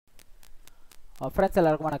Friends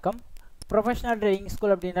எல்லாருக்கும் வணக்கம். Professional trading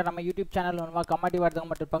school அப்படின்ற நம்ம யூடியூப் சேனல் மூலமாக கமாடி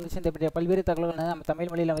வார்த்தகம் மற்றும் பங்கு சந்தை பற்றிய பல்வேறு தகவல்கள் வந்து நம்ம தமிழ்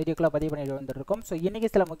மொழியில் வீடியோக்களை பதிவு பண்ணிட்டு வந்துருக்கோம். ஸோ இன்றைக்கி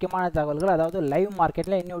சில முக்கியமான தகவல்கள், அதாவது லைவ்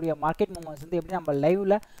மார்க்கெட்டில் என்னுடைய மார்க்கெட் மூவ்மெண்ட்ஸ் வந்து எப்படி நம்ம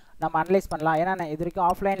லைவில் நம்ம அனலைஸ் பண்ணலாம். ஏன்னா நான் இது வரைக்கும்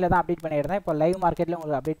ஆஃப்லைனில் தான் அப்டேட் பண்ணியிருந்தேன். இப்போ லைவ் மார்க்கெட்டில்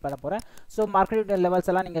உங்களுக்கு அப்டேட் பண்ண போகிறேன். ஸோ மார்க்கெட் லெவல்ஸ்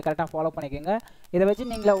எல்லாம் நீங்கள் கரெக்டாக ஃபாலோ பண்ணிக்கோங்க. இதை வச்சு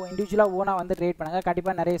நீங்கள் இண்டிவிஜுவலாக ஓனாக வந்து ட்ரேட் பண்ணுங்கள்.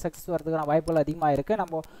 கண்டிப்பாக நிறைய சக்ஸஸ் வரதுக்கான வாய்ப்புகள் அதிகமாக இருக்குது.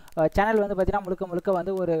 நம்ம சேனல் வந்து பார்த்திங்கன்னா முழுக்க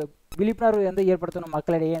வந்து ஒரு விழிப்புணர்வு வந்து ஏற்படுத்தணும்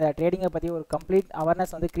மக்களிடையே. இந்த ட்ரேடிங்கை பற்றி ஒரு கம்ப்ளீட்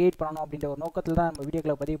அவேர்னஸ் வந்து கிரியேட் பண்ணணும் அப்படின்ற ஒரு நோக்கத்தில் தான் நம்ம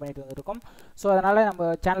வீடியோக்களை பதிவு பண்ணிட்டு வந்துருக்கோம். ஸோ அதனால்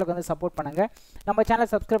நம்ம சேனலுக்கு வந்து சப்போர்ட் பண்ணுங்கள். நம்ம சேனலை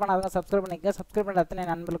சப்ஸ்கிரைப் பண்ணாதவங்க சப்ஸ்கிரைப் பண்ணிக்கங்க. சப்ஸ்கிரைப் பண்ணுற அத்தனை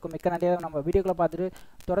நண்பர்களுக்கும் மிக்க நன்றியாக. நம்ம வீடியோக்களை பார்த்துட்டு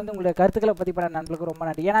தொடர்ந்து உங்களுடைய கருத்துக்களை பதிவு பண்ண நண்பர்களுக்கு ரொம்ப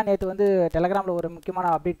நன்றி. ஏன்னா நேற்று வந்து டெலகிராமில் ஒரு முக்கியமான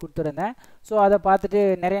அப்டேட் கொடுத்துருந்தேன். ஸோ அதை பார்த்துட்டு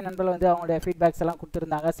நிறைய நண்பர்கள் வந்து அவங்களுடைய ஃபீட்பேக்ஸ் எல்லாம்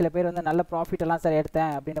கொடுத்துருந்தாங்க. சில பேர் வந்து நல்ல ப்ராஃபிட் எல்லாம் சார்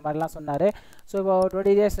எடுத்தேன் அப்படின்ற மாதிரிலாம் சொன்னார். ஸோ இப்போ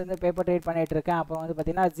 20 days வந்து பேப்பர் ட்ரேட் பண்ணிகிட்டு இருக்கேன். அப்புறம் வந்து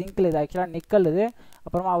பார்த்திங்கன்னா ஜிங்கில், இது ஆக்சுவலாக நிக்கல். இது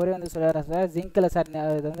அப்புறமா அவரே வந்து சொல்கிறார் சார் ஜிங்கில் சார்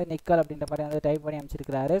இது வந்து நிக்கல் அப்படின்ற மாதிரி வந்து டைப் பண்ணி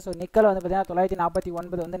அமைச்சிருக்காரு. ஸோ நிக்கல் வந்து பார்த்திங்கன்னா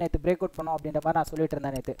 949 வந்து நேற்று பிரேக் அவுட் பண்ணோம் அப்படின்ற மாதிரி நான் சொல்லிட்டு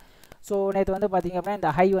இருந்தேன் நேற்று. ஸோ நேற்று வந்து பார்த்திங்க அப்படின்னா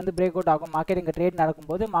இந்த ஹை வந்து பிரேக் அவுட் ஆகும். மார்க்கெட் இங்கே ட்ரேட்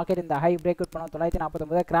நடக்கும்போது மார்க்கெட் இந்த ஹை பிரேக் அவுட் பண்ணோம்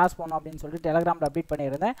 949 கிராஸ் பண்ணோம் அப்படின்னு சொல்லிட்டு டெலகிராமில் அப்டேட்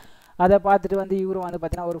பண்ணியிருந்தேன். அதை பார்த்துட்டு வந்து இவரும் வந்து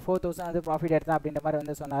பார்த்தீங்கன்னா ஒரு 4000 வந்து ப்ராஃபிட் எடுத்தேன் அப்படின்ற மாதிரி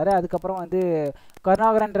வந்து சொன்னார். அதுக்கப்புறம் வந்து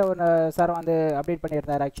கருணாகரன்ற ஒரு சார் வந்து அப்டேட்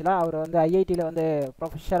பண்ணியிருந்தார். ஆக்சுவலாக அவர் வந்து ஐஐடியில் வந்து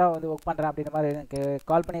ப்ரொஃபஸராக வந்து ஒர்க் பண்ணுறேன் அப்படின்ற மாதிரி எனக்கு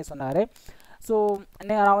கால் பண்ணி சொன்னார். ஸோ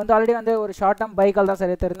நான் வந்து ஆல்ரெடி வந்து ஒரு ஷார்ட் டேர்ம் பைக்கால் தான்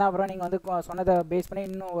சார் எடுத்திருந்தேன். அப்புறம் நீங்கள் வந்து சொன்னதை பேஸ் பண்ணி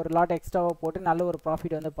இன்னும் ஒரு லாட் எக்ஸ்ட்ராவாக போட்டு நல்ல ஒரு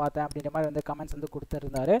ப்ராஃபிட் வந்து பார்த்தேன் அப்படின்ற மாதிரி வந்து கமெண்ட்ஸ் வந்து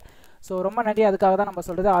கொடுத்துருந்தாரு. ஸோ ரொம்ப நன்றி. அதுக்காக தான் நம்ம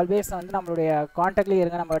சொல்கிறது, ஆல்வேஸ் வந்து நம்மளுடைய காண்டாக்ட்லேயே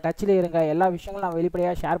இருங்க, நம்ம டச்சில் இருங்க. எல்லா விஷயங்களும் நான்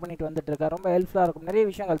வெளிப்படையாக ஷேர் பண்ணிட்டு வந்துட்டு இருக்கேன். ரொம்ப ஹெல்ப்ஃபுல்லாக இருக்கும். நிறைய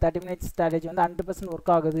விஷயங்கள் 30 minutes ஸ்ட்ராட்டஜி வந்து 100%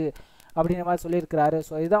 ஒர்க் ஆகுது அப்படின்ற மாதிரி சொல்லியிருக்கிறாரு.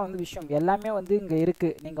 ஸோ இதுதான் வந்து விஷயம். எல்லாமே வந்து இங்கே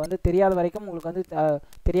இருக்குது. நீங்கள் வந்து தெரியாத வரைக்கும் உங்களுக்கு வந்து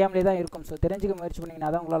தெரியாமலே தான் இருக்கும். ஸோ தெரிஞ்சுக்க முயற்சி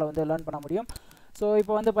பண்ணிங்கன்னா தான் உங்களால் வந்து லேர்ன் பண்ண முடியும். ஸோ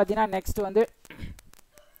இப்போ வந்து பார்த்தீங்கன்னா நெக்ஸ்ட் வந்து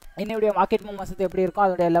என்னுடைய மார்க்கெட் மூவ்மெண்ட்ஸ் வந்து எப்படி இருக்கும்,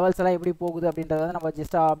 அதோடைய லெவல்ஸ் எல்லாம் எப்படி போகுது அப்படின்றத வந்து நம்ம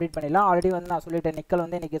ஜஸ்ட் அப்டேட் பண்ணிடலாம். ஆல்ரெடி வந்து நான் சொல்லிட்டேன், நிக்கல்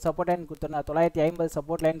வந்து இன்றைக்கி சப்போர்ட் லைன் கொடுத்துருந்தேன். 950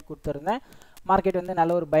 சப்போர்ட் லைன் கொடுத்துருந்தேன். மார்க்கெட் வந்து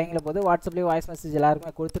நல்ல ஒரு பயங்கில் போகுது. வாட்ஸ்அப்லேயே வாய்ஸ் மெசேஜ்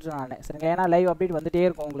எல்லாருக்குமே கொடுத்துட்டு நான் சரிங்களா. ஏன்னா லைவ் அப்டேட் வந்துகிட்டே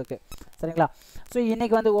இருக்கும் உங்களுக்கு சரிங்களா. ஸோ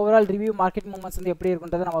இன்றைக்கி வந்து ஓவரால் ரிவ்யூ மார்க்கெட் மூவ்மெண்ட்ஸ் வந்து எப்படி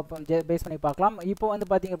இருக்குன்றதை நம்ம இப்போ பேஸ் பண்ணி பார்க்கலாம். இப்போ வந்து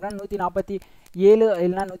பார்த்திங்க அப்படின்னா 147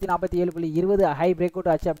 இல்லைனா 147.20 ஹை பிரேக்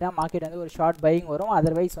அவுட் ஆச்சு அப்படின்னா மார்க்கெட் வந்து ஒரு ஷார்ட் பையிங் வரும்.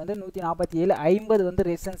 அதர்வைஸ் வந்து 147.50 வந்து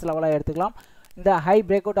ரெசிஸ்டன்ஸ் லெவலாக எடுத்துக்கலாம். இந்த ஹை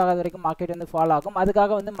பிரேக் அவுட் ஆகாத வரைக்கும் மார்க்கெட் வந்து ஃபால் ஆகும்.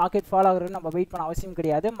 அதுக்காக வந்து மார்க்கெட் ஃபால் ஆகுறது நம்ம வெயிட் பண்ண அவசியம்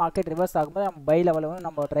கிடையாது. மார்க்கெட் ரிவர்ஸ் ஆகும்போது நம்ம பை லெவலில் வந்து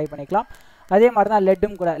நம்ம ட்ரை பண்ணிக்கலாம். அதே மாதிரி தான்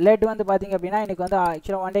லெட்டும் கூட. லெட் வந்து பார்த்திங்க அப்படின்னா இன்றைக்கி வந்து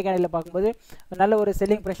ஆக்சுவலாக ஒன் டே கேண்டில் பார்க்கும்போது நல்ல ஒரு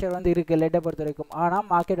செல்லிங் ப்ரெஷர் வந்து இருக்குது லெட்டை பொறுத்த வரைக்கும். ஆனால்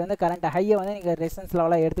மார்க்கெட் வந்து கரண்ட் ஹையை வந்து நீங்கள் ரெசிஸ்டன்ஸ்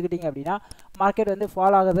லெவலாக எடுத்துக்கிட்டீங்க அப்படின்னா மார்க்கெட் வந்து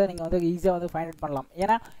ஃபால் ஆகிறத நீங்கள் வந்து ஈஸியாக வந்து ஃபைண்ட் அவுட் பண்ணலாம்.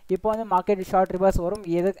 ஏன்னா இப்போ வந்து மார்க்கெட் ஷார்ட் ரிவர்ஸ் வரும்.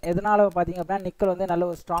 எதனால் பார்த்திங்க அப்படின்னா நிக்கல் வந்து நல்ல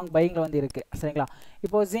ஒரு ஸ்ட்ராங் பையிங்கில் வந்து இருக்குது சரிங்களா.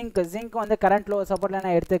 இப்போது ஜிங்க் வந்து கரண்ட் லோ சப்போர்ட்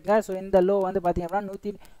லைனாக எடுத்துக்கங்க. ஸோ இந்த லோ வந்து பார்த்திங்க அப்படின்னா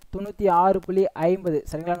 196.50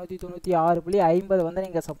 சரிங்களா. 196.50 வந்து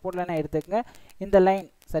நீங்கள் சப்போர்ட் லைனாக எடுத்துக்கங்க. இந்த லைன்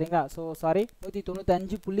சரிங்களா. ஸோ சாரி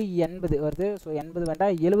 195.80 வருது. ஸோ 80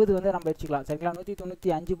 வேண்டாம், 70 வந்து நம்ம வச்சுக்கலாம் சரிங்களா.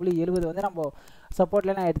 195.70 வந்து நம்ம சப்போர்ட்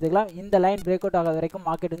லைனாக எடுத்துக்கலாம். இந்த லைன் பிரேக் அவுட் ஆகாத வரைக்கும்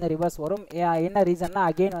மார்க்கெட் வந்து ரிவர்ஸ் வரும். என்ன ரீசன்னா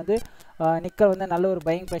அகெயின் வந்து நிக்கல் வந்து நல்ல ஒரு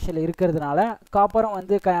பையிங் ப்ரெஷர் இருக்கிறதுனால காப்பரும்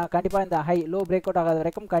வந்து கண்டிப்பாக இந்த ஹை லோ பிரேக் அவுட் ஆகாத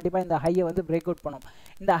வரைக்கும் கண்டிப்பாக இந்த ஹையை வந்து பிரேக் அவுட் பண்ணும்.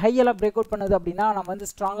 இந்த ஹையெல்லாம் பிரேக் அவுட் பண்ணுது அப்படின்னா நம்ம வந்து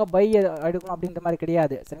ஸ்ட்ராங்காக பை எடுக்கணும் அப்படின்ற மாதிரி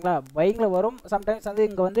கிடையாது சரிங்களா. பையிங்கில் வரும். சம்டைம்ஸ் வந்து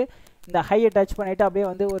இங்கே வந்து இந்த ஹையை டச் பண்ணிவிட்டு அப்படியே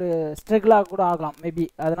வந்து ஒரு ஸ்ட்ரகிளாக கூட ஆகலாம் மேபி.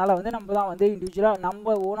 அதனால் வந்து நம்ம தான் வந்து இண்டிவிஜுவலாக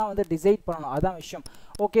நம்ம ஓனாக வந்து டிசைட் பண்ணணும். அதுதான் விஷயம்.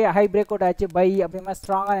 ஓகே ஹை பிரேக் அவுட் ஆச்சு பை அப்படிமா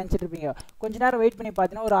ஸ்ட்ராங்காக நினச்சிட்டு இருப்பீங்க. கொஞ்ச நேரம் வெயிட் பண்ணி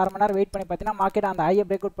பார்த்தீங்கன்னா ஒரு 1/2 மணி நேரம் வெயிட் பண்ணி பார்த்தீங்கன்னா மார்க்கெட் அந்த ஹையை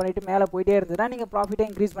பிரேக் அவுட் பண்ணிவிட்டு மேலே போயிட்டே இருந்ததுன்னா நீங்கள் ப்ராஃபிட்டை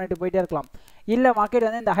இன்க்ரீஸ் பண்ணிட்டு போயிட்டே இருக்கலாம். இல்லை மார்க்கெட்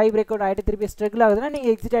வந்து இந்த ஹை பிரேக் அவுட் ஆகிட்டு திருப்பி ஸ்ட்ரகிள் ஆகுதுன்னா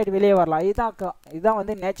நீங்கள் எக்ஸிட் ஆகிட்டு வெளியே வரலாம். இதுதான்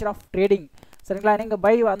வந்து நேச்சர் ஆஃப் ட்ரேடிங் சரிங்களா. நீங்கள்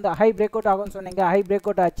பை அந்த ஹை பிரேக் அவுட் ஆகும்னு சொன்னீங்க, ஹை பிரேக்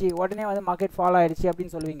அவுட் ஆச்சு உடனே வந்து மார்க்கெட் ஃபால் ஆகிடுச்சு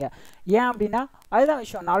அப்படின்னு சொல்லுவீங்க. ஏன் அப்படின்னா அதுதான்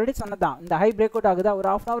விஷயம். நான் ஆல்ரெடி சொன்னதான், இந்த ஹை பிரேக் அவுட் ஆகுதா ஒரு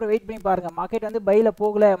 1/2 hour வெயிட் பண்ணி பாருங்கள். மார்க்கெட் வந்து பையில்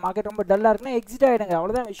போகல, மார்க்கெட் ரொம்ப டல்லாக இருக்குன்னா எக்ஸிட் ஆகிடுங்க.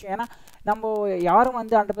 அவ்வளோதான் விஷயம். ஏன்னா நம்ம யாரும்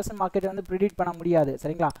வந்து 100% மார்க்கெட் வந்து ப்ரிடிக்ட் பண்ண முடியாது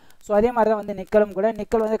சரிங்களா. ஸோ அதே மாதிரி தான் வந்து நிக்கலும் கூட.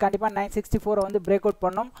 நிக்கல் வந்து கண்டிப்பாக 964 வந்து பிரேக் அவுட்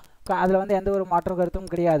பண்ணோம். அதில் வந்து எந்த ஒரு மாற்றம் கருத்தும்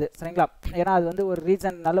கிடையாது சரிங்களா. ஏன்னா அது வந்து ஒரு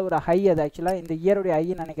ரீசன் நல்ல ஒரு ஹை. அது ஆக்சுவலாக இந்த இயருடைய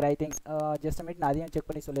ஹைன்னு நினைக்கிறேன். ஐ திங்க் ஜஸ்ட் மினிட் நான் அதையும் செக்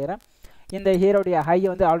பண்ணி சொல்லிடுறேன். இந்த இயருடைய ஹையை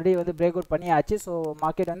வந்து ஆல்ரெடி வந்து பிரேக் அவுட் பண்ணியாச்சு. ஸோ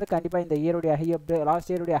மார்க்கெட் வந்து கண்டிப்பாக இந்த இயருடைய ஹையை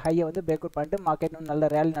லாஸ்ட் இயருடைய ஹையை வந்து பிரேக் அவுட் பண்ணிட்டு மார்க்கெட் வந்து நல்ல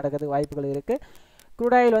ரேலி நடக்கிறதுக்கு வாய்ப்புகள் இருக்குது.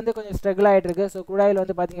 க்ரூட் ஆயில் வந்து கொஞ்சம் ஸ்ட்ரகிள் ஆகிட்டு இருக்குது. ஸோ க்ரூட் ஆயில்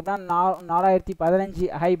வந்து பார்த்திங்க அப்படின்னா 4015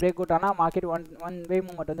 ஹை பிரேக் அவுட் ஆனால் மார்க்கெட் ஒன் வே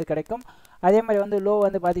மூவ்மெண்ட் வந்து கிடைக்கும். அதே மாதிரி வந்து லோ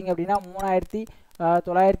வந்து பார்த்திங்க அப்படின்னா 3980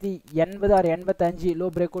 or 85 லோ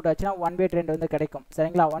பிரேக் அவுட் ஆச்சுன்னா ஒன் வே ட்ரெண்ட் வந்து கிடைக்கும்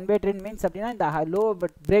சரிங்களா. ஒன் வே ட்ரெண்ட் மீன்ஸ் அப்படின்னா இந்த லோ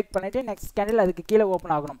பிரேக் பண்ணிவிட்டு நெக்ஸ்ட் கேண்டில் அதுக்கு கீழே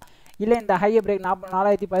ஓப்பன் ஆகணும். இல்லை இந்த ஹையை பிரேக்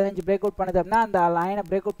 4015 பிரேக் அவுட் பண்ணுது அப்படின்னா அந்த லைனை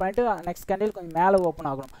பிரேக் அவுட் பண்ணிட்டு நெக்ஸ்ட் கேண்டில் கொஞ்சம் மேலே ஓப்பன்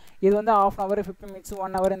ஆகணும். இது வந்து ½ hour 15 minutes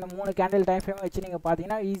 1 hour இந்த 3 கேண்டில் டைம் ஃப்ரேம் வச்சு நீங்கள்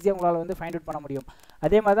பார்த்தீங்கன்னா ஈஸியாக உங்களால் வந்து ஃபைண்ட் அவுட் பண்ண முடியும்.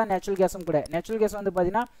 அதே மாதிரி தான் நேச்சுரல் கேஸும் கூட. நேச்சுரல் கேஸ் வந்து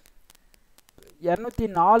பார்த்தீங்கன்னா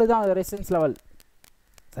 204 தான் ரெசிஸ்டன்ஸ் லெவல்.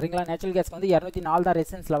 சரிங்களா, நேச்சுரல் கேஸ்க்கு வந்து 204 தான்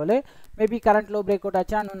resistance level. Maybe current low break out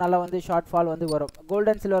ஆச்சா இன்னும் நல்லா வந்து ஷார்ட் ஃபால் வந்து வரும். கோல்ட்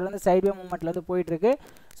அண்ட் சில்வர் வந்து சைட்வே மூவ்மெண்ட்டில் வந்து போயிட்டுருக்கு.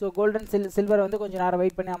 ஸோ கோல்ட் அண்ட் சில்வர் வந்து கொஞ்சம் நேரம்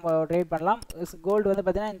வெயிட் பண்ணி நம்ம ட்ரேட் பண்ணலாம். கோல்டு வந்து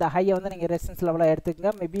பார்த்தீங்கன்னா இந்த ஹையை வந்து நீங்கள் ரெசிஸ்டன்ஸ் லெவலாக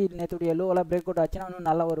எடுத்துக்கங்க. மேபி நேற்றுடைய லோவெல்லாம் பிரேக் அவுட் ஆச்சுன்னா இன்னும்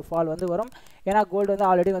நல்ல ஒரு ஃபால் வந்து வரும். ஏன்னா கோல்டு வந்து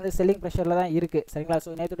ஆல்ரெடி வந்து செல்லிங் ப்ரெஷரில் தான் இருக்குது. சரிங்களா,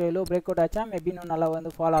 ஸோ நேற்றுடைய லோ பிரேக் அவுட் ஆச்சுன்னா மேபி இன்னும் நல்லா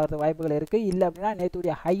வந்து ஃபால் ஆகிறது வாய்ப்புகள் இருக்குது. இல்லை அப்படின்னா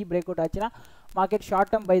நேற்றுடைய ஹை பிரேக் அவுட் ஆச்சுன்னா மார்க்கெட்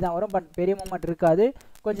ஷார்ட் டர்ம் பை தான் வரும். பட் பெரிய மூவ்மெண்ட் இருக்காது.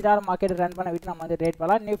 கொஞ்சம் நேரம் மார்க்கெட் ரன் பண்ண விட்டு நம்ம வந்து ட்ரேட்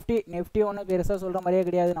பண்ணலாம். நிஃப்டி ஒன்றும் பெருசாக சொல்கிற மாதிரியே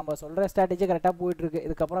கிடையாது. நம்ம சொல்கிற ஸ்ட்ராட்டஜி கரெக்டாக போயிட்டுருக்கு.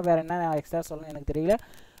 இதுக்கப்புறம் வேறு என்ன எக்ஸ்ட்ரா சொல்லணும் எனக்கு தெரியல.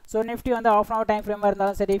 ஸோ நிஃப்டி வந்து ½ hour டைம் ஃப்ரேமாக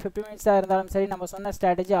இருந்தாலும் சரி 50 minutes இருந்தாலும் சரி நம்ம சொன்ன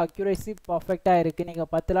ஸ்ட்ராட்டஜி அக்யூரேசி பர்ஃபெக்டாக இருக்குது. நீங்கள்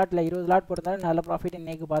 10 லாட் இல்லை 20 லாட் போட்டிருந்தாலும் நல்ல ப்ராஃபிட்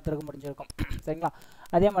இன்றைக்கி பார்த்துருக்க முடிஞ்சிருக்கும். சரிங்களா,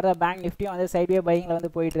 அதே மாதிரி தான் பேங்க் நிஃப்டியும் வந்து சைட்வே பையிங்கில்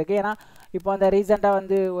வந்து போயிட்டுருக்கு. ஏன்னா இப்போ அந்த ரீசெண்டாக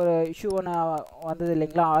வந்து ஒரு இஷ்யூ ஒன்று வந்தது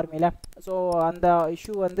இல்லைங்களா ஆர்மியில். ஸோ அந்த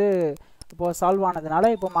இஷ்யூ வந்து இப்போது சால்வ் ஆனதுனால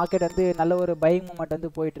இப்போ மார்க்கெட் வந்து நல்ல ஒரு பையிங் மூவ்மெண்ட் வந்து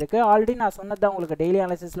போயிட்டுருக்கு. ஆல்ரெடி நான் சொன்னது தான் உங்களுக்கு டெய்லி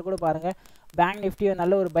அனாலிசிஸில் கூட பாருங்கள் பேங்க் நிஃப்டி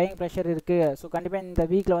நல்ல ஒரு பையிங் ப்ரெஷர் இருக்குது. ஸோ கண்டிப்பாக இந்த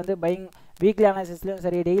வீக்கில் வந்து பையிங் வீக்லி அனாலிசிஸ்லையும்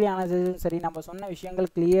சரி டெய்லி அனாலிசிஸ்லையும் சரி நம்ம சொன்ன விஷயங்கள்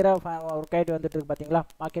கிளியராக ஒர்க் ஆகிட்டு வந்துட்டு இருக்கு. பார்த்தீங்களா,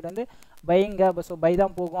 மார்க்கெட் வந்து பையிங்க ஸோ பை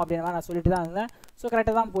தான் போகும் அப்படின்ற மாதிரி நான் சொல்லிட்டு தான் இருந்தேன். ஸோ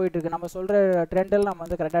கரெக்டாக தான் போயிட்டுருக்கு. நம்ம சொல்கிற ட்ரெண்டில் நம்ம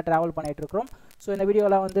வந்து கரெக்டாக ட்ராவல் பண்ணிகிட்டு இருக்கிறோம். ஸோ இந்த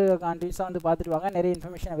வீடியோலாம் வந்து கண்டினியூஸாக வந்து பார்த்துட்டு வாங்க. நிறைய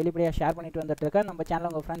இன்ஃபர்மேஷன் வெளிப்படையாக ஷேர் பண்ணிட்டு வந்துட்டுருக்கேன். நம்ம சேனல்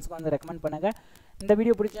உங்கள் ஃப்ரெண்ட்ஸ்க்கு வந்து ரெக்கமெண்ட் பண்ணுங்கள். இந்த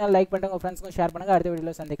வீடியோ பிடிச்சா லைக் பண்ணுங்கள், உங்கள் ஃப்ரெண்ட்ஸ்க்கும் ஷேர் பண்ணுங்கள். அடுத்த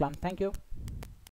வீடியோவில் சந்திக்கலாம். தேங்க்யூ.